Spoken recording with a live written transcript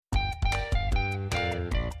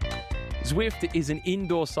Zwift is an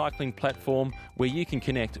indoor cycling platform where you can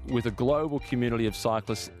connect with a global community of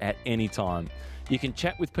cyclists at any time. You can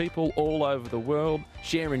chat with people all over the world,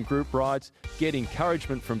 share in group rides, get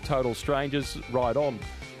encouragement from total strangers right on,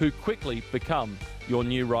 who quickly become your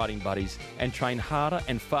new riding buddies and train harder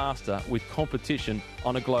and faster with competition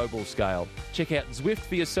on a global scale. Check out Zwift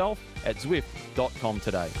for yourself at zwift.com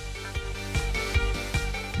today.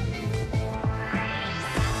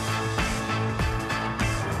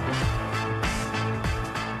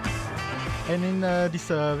 And in this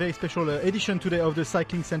very special edition today of the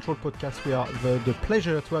Cycling Central podcast, we have the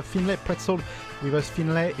pleasure to have Finlay Pretzel with us.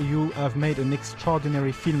 Finlay, you have made an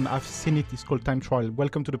extraordinary film. I've seen it. It's called Time Trial.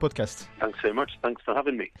 Welcome to the podcast. Thanks very much. Thanks for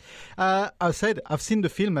having me. I've seen the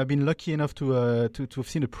film. I've been lucky enough to have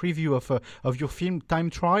seen a preview of your film, Time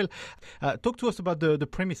Trial. Talk to us about the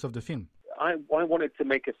premise of the film. I wanted to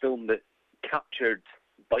make a film that captured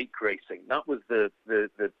bike racing. That was the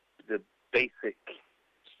basic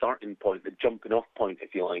starting point, the jumping off point,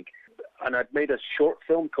 if you like. And I'd made a short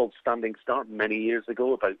film called Standing Start many years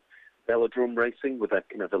ago about velodrome racing with a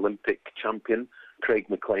kind of Olympic champion, Craig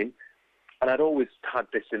McLean. And I'd always had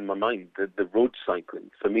this in my mind, the road cycling.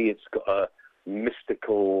 For me, it's got a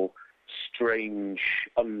mystical, strange,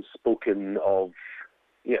 unspoken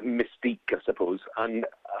mystique, I suppose. And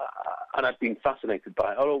I'd been fascinated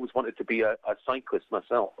by it. I always wanted to be a cyclist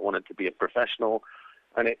myself. I wanted to be a professional.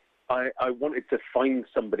 And I wanted to find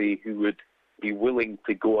somebody who would be willing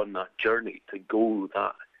to go on that journey, to go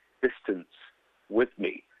that distance with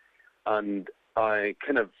me. And I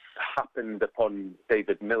kind of happened upon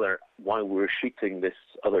David Miller while we were shooting this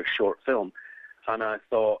other short film. And I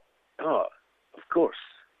thought, of course,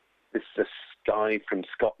 this is a guy from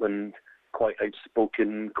Scotland, quite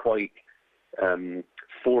outspoken, quite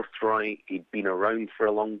forthright. He'd been around for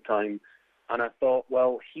a long time. And I thought,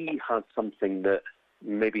 well, he has something that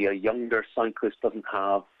maybe a younger cyclist doesn't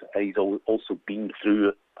have. He's also been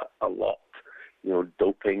through a lot,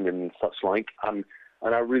 doping and such like. And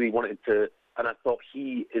I really wanted to, and I thought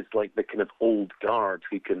he is like the kind of old guard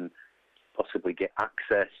who can possibly get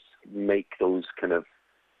access, make those kind of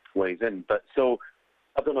ways in. But so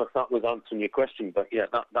I don't know if that was answering your question, but yeah,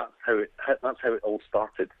 that's how it all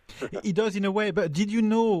started. It does in a way. But did you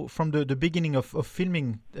know from the beginning of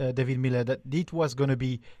filming David Miller that it was going to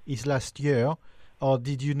be his last year? Or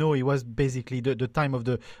did you know it was basically the time of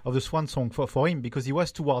the swan song for him, because he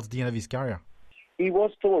was towards the end of his career? He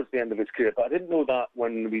was towards the end of his career, but I didn't know that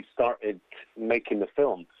when we started making the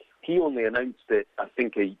film. He only announced it, I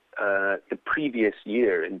think, the previous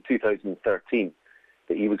year in 2013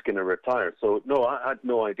 that he was going to retire. So no, I had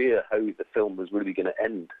no idea how the film was really going to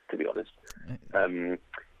end, to be honest. And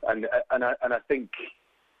I think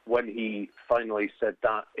when he finally said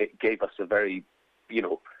that, it gave us a very,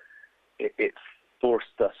 it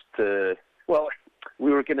forced us to, well,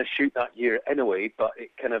 we were going to shoot that year anyway, but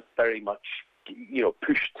it kind of very much,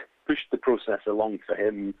 pushed the process along for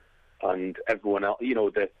him and everyone else,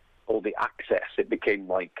 all the access. It became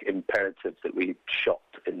like imperative that we shot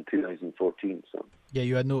in 2014. So yeah,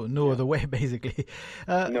 you had no other way, basically.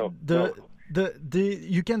 You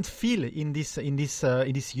can feel in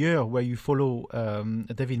this year where you follow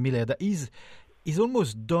David Miller that he's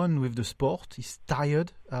almost done with the sport. He's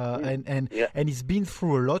tired, and he's been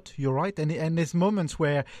through a lot. You're right, and there's moments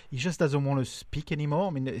where he just doesn't want to speak anymore. I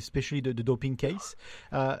mean, especially the doping case.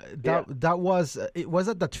 Was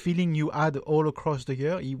that feeling you had all across the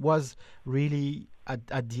year? He was really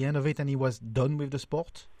at the end of it, and he was done with the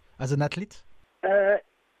sport as an athlete.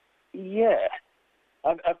 Yeah,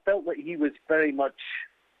 I felt that he was very much,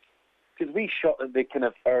 because we shot at the kind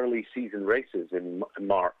of early season races in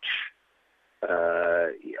March.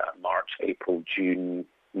 March, April, June,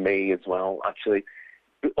 May as well, actually,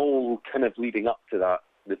 all kind of leading up to that,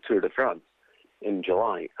 the Tour de France in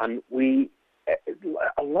July. And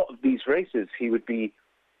a lot of these races, he'd be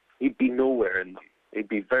nowhere, and he'd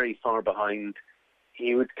be very far behind.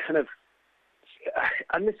 He would kind of,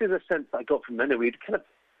 and this is a sense I got from him,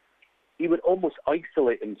 he would almost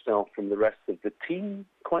isolate himself from the rest of the team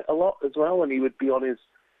quite a lot as well, and he would be on his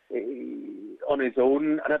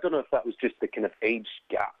own, and I don't know if that was just the kind of age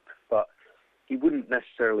gap, but he wouldn't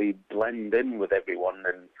necessarily blend in with everyone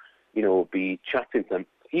and, be chatting to them,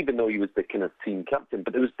 even though he was the kind of team captain.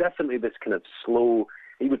 But there was definitely this kind of slow,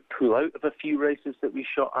 he would pull out of a few races that we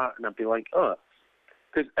shot at, and I'd be like,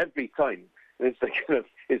 because every time, it's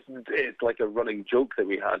like a running joke that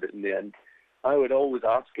we had in the end, I would always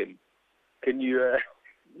ask him, can you,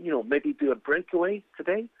 maybe do a breakaway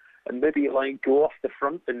today? And maybe go off the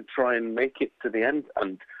front and try and make it to the end.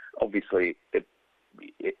 And obviously, this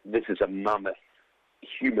is a mammoth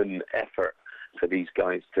human effort for these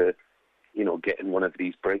guys to getting one of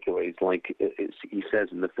these breakaways like he says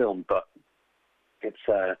in the film. But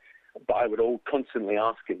but I would constantly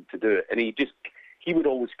ask him to do it, and he would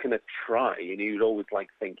always kind of try, and he would always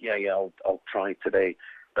think, I'll try today,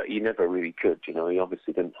 but he never really could. He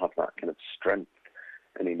obviously didn't have that kind of strength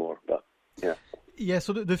anymore. But yeah. Yeah,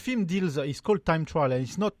 so the film deals, it's called Time Trial, and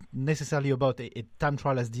it's not necessarily about a time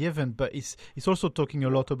trial as the event, but it's also talking a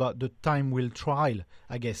lot about the time will trial,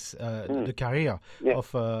 I guess, the career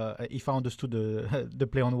of, if I understood the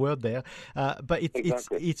play on word there. But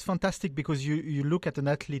it's fantastic because you look at an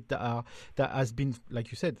athlete that has been,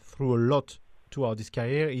 like you said, through a lot throughout his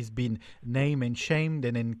career. He's been named and shamed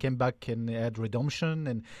and then came back and had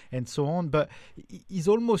redemption and so on. But you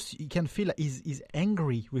can feel like he's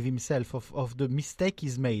angry with himself of the mistake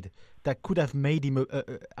he's made that could have made him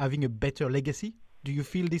having a better legacy. Do you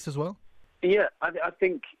feel this as well? Yeah, I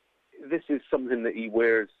think this is something that he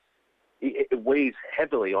wears. It weighs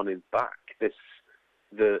heavily on his back.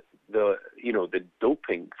 The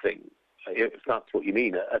doping thing, if that's what you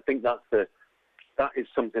mean. I think that is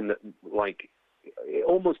something that it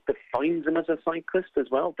almost defines him as a cyclist as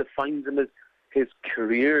well, defines him as his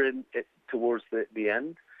career towards the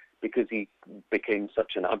end, because he became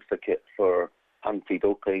such an advocate for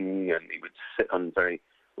anti-doping, and he would sit on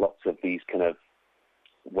lots of these kind of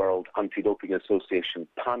World Anti-Doping Association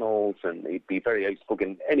panels, and he'd be very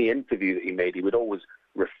outspoken. Any interview that he made, he would always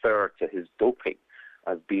refer to his doping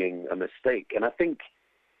as being a mistake. And I think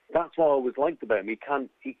that's what I always liked about him. He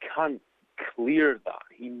can't clear that.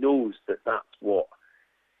 He knows that that's what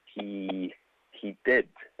he did,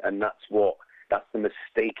 and that's the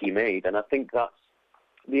mistake he made. And I think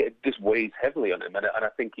it just weighs heavily on him. And I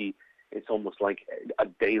think it's almost like a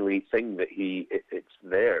daily thing that it's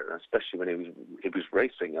there, especially when he was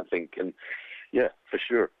racing, I think. And yeah, for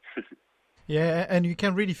sure. Yeah, and you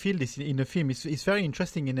can really feel this in the film. It's very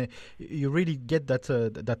interesting, and you really get that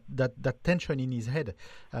tension in his head.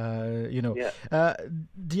 The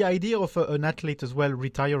idea of an athlete as well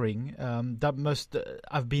retiring, that must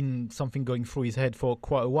have been something going through his head for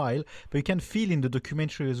quite a while. But you can feel in the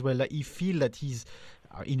documentary as well that he feels that he's,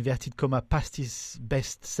 inverted comma, past his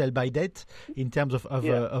best sell-by date in terms of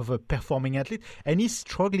a performing athlete, and he's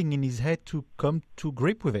struggling in his head to come to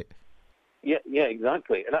grip with it. Yeah,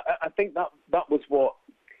 exactly. And I think that was what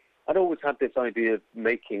I'd always had, this idea of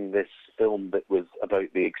making this film that was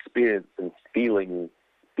about the experience and feeling,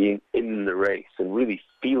 being in the race and really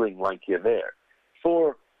feeling like you're there.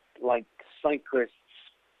 For cyclists,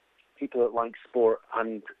 people that like sport,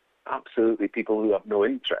 and absolutely people who have no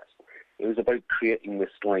interest. It was about creating this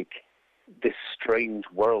strange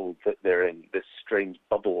world that they're in, this strange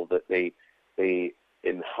bubble that they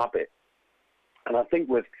inhabit. And I think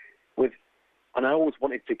and I always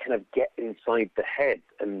wanted to kind of get inside the head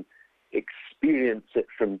and experience it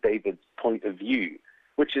from David's point of view,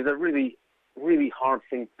 which is a really, really hard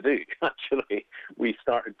thing to do, actually. We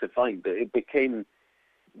started to find that it became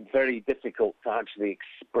very difficult to actually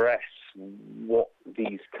express what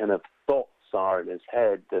these kind of thoughts are in his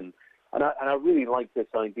head. And I really like this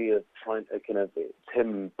idea of trying to it's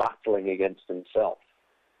him battling against himself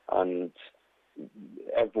and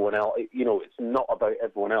everyone else. It's not about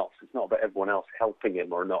everyone else. It's not about everyone else helping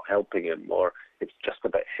him or not helping him, or it's just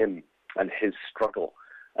about him and his struggle.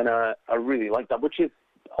 And I really like that, which is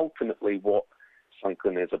ultimately what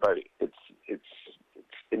cycling is about. It's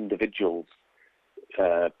individuals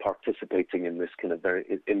participating in this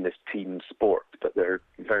in this team sport, but they're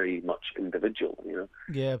very much individual,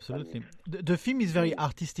 Yeah, absolutely. The film is very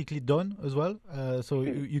artistically done as well, so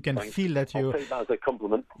you can feel that I'll take that as a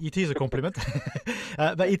compliment. It is a compliment,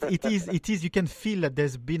 but it is. You can feel that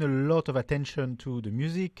there's been a lot of attention to the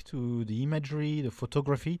music, to the imagery, the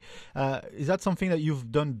photography. Is that something that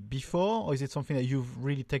you've done before, or is it something that you've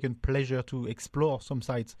really taken pleasure to explore some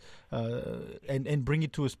sites and bring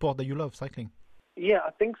it to a sport that you love, cycling? Yeah,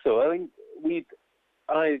 I think so. I think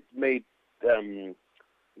I made a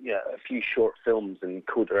few short films and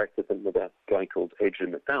co-directed them with a guy called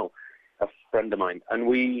Adrian McDowell, a friend of mine, and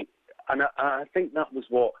I think that was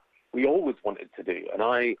what we always wanted to do. And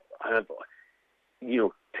I have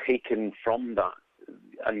taken from that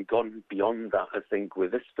and gone beyond that, I think,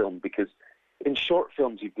 with this film, because in short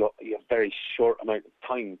films you have a very short amount of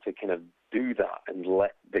time to kind of do that and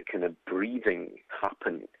let the kind of breathing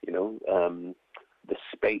happen, the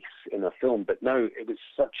space in a film. But now it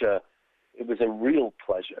was a real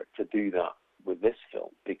pleasure to do that with this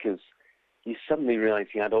film, because you suddenly realize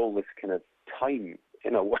you had all this kind of time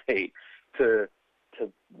in a way to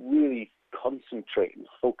really concentrate and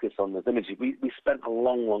focus on those images. We spent a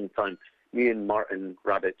long time, me and Martin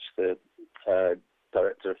Radic, the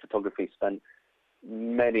director of photography, spent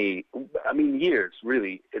I mean, years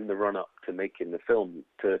really in the run-up to making the film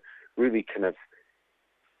to really kind of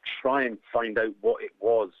try and find out what it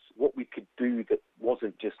was, what we could do that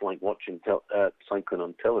wasn't just like watching cycling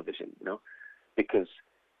on television, you know, because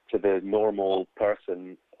to the normal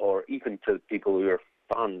person or even to people who are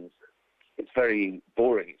fans, it's very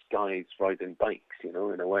boring. It's guys riding bikes, you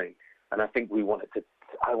know, in a way. And I think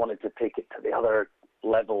I wanted to take it to the other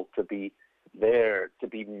level, to be there, to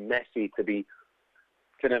be messy, to be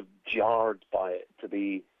kind of jarred by it, to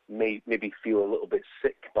be maybe feel a little bit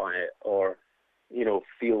sick by it, or, you know,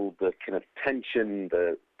 feel the kind of tension,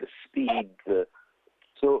 the speed.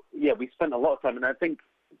 So, yeah, we spent a lot of time. And I think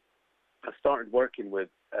I started working with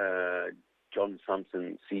John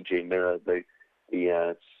Sampson, CJ Mira, the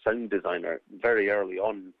sound designer, very early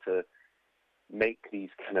on to make these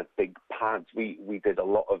kind of big pads. We did a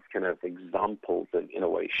lot of kind of examples and, in a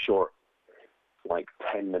way, short, like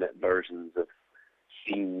 10-minute versions of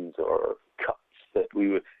scenes or cuts that we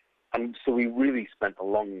would. And so we really spent a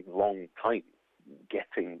long, long time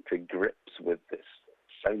getting to grips with this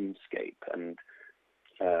soundscape and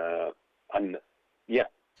yeah.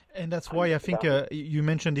 And that's why I think you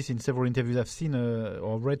mentioned this in several interviews I've seen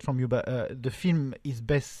or read from you, but the film is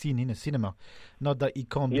best seen in a cinema. Not that it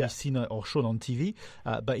can't be seen or shown on TV,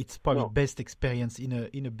 but it's probably best experience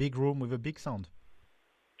in a big room with a big sound.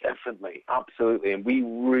 Definitely, absolutely, and we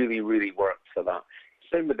really, really worked for that.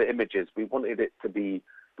 Same with the images. We wanted it to be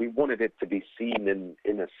seen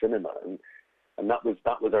in a cinema, and that was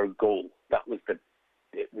our goal.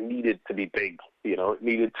 It needed to be big, you know. It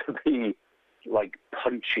needed to be like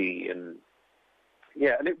punchy and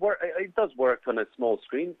it does work on a small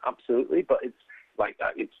screen, absolutely, but it's like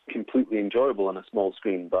that. It's completely enjoyable on a small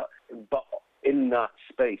screen, but in that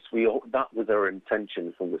space, that was our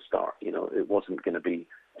intention from the start. You know, it wasn't going to be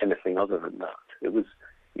anything other than that. It was,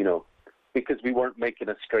 you know, because we weren't making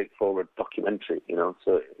a straightforward documentary, you know,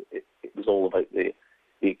 so it was all about the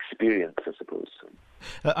experience, I suppose.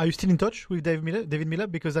 Are you still in touch with David Miller?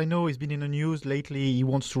 Because I know he's been in the news lately. He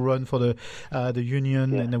wants to run for the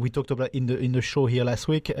union, and we talked about in the show here last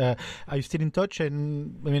week. Are you still in touch?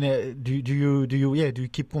 And I mean, do you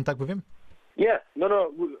keep contact with him? Yeah,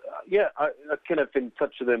 I kind of in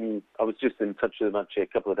touch with him. I was just in touch with him actually a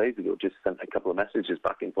couple of days ago. Just sent a couple of messages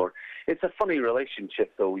back and forth. It's a funny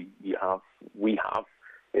relationship, though. We have.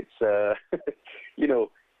 It's you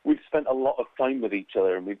know. We've spent a lot of time with each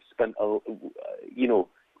other, and we've spent, you know,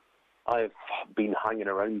 I've been hanging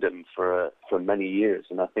around him for many years,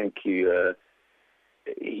 and I think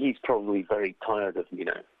he's probably very tired of me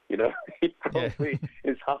now. You know, he probably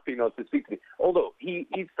is happy not to speak to me. Although he's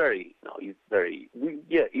a very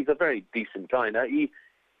decent guy. Now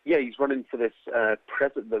he's running for this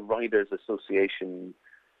the Riders Association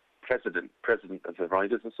president of the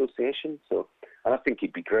Riders Association. So, and I think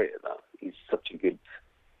he'd be great at that. He's such a good.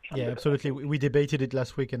 Yeah, absolutely. We debated it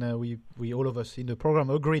last week, and we all of us in the program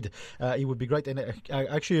agreed it would be great. And I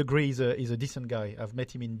actually agree he's a decent guy. I've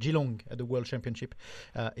met him in Geelong at the World Championship.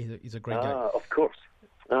 He's a great guy. Of course.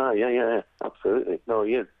 Yeah, absolutely. No,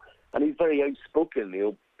 he is, and he's very outspoken.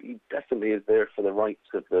 He definitely is there for the rights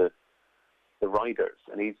of the riders,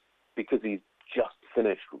 and because he's just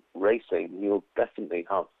finished racing, he'll definitely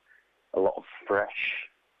have a lot of fresh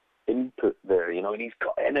input there, you know, and he's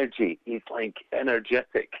got energy. He's like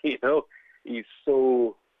energetic, you know. He's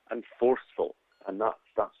so and forceful, and that's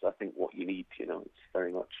I think what you need, you know. It's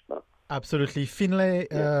very much that. Absolutely, Finlay.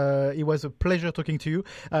 It was a pleasure talking to you.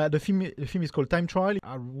 The film is called Time Trial.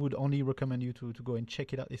 I would only recommend you to go and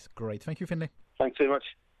check it out. It's great. Thank you, Finlay. Thanks very much.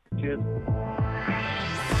 Cheers.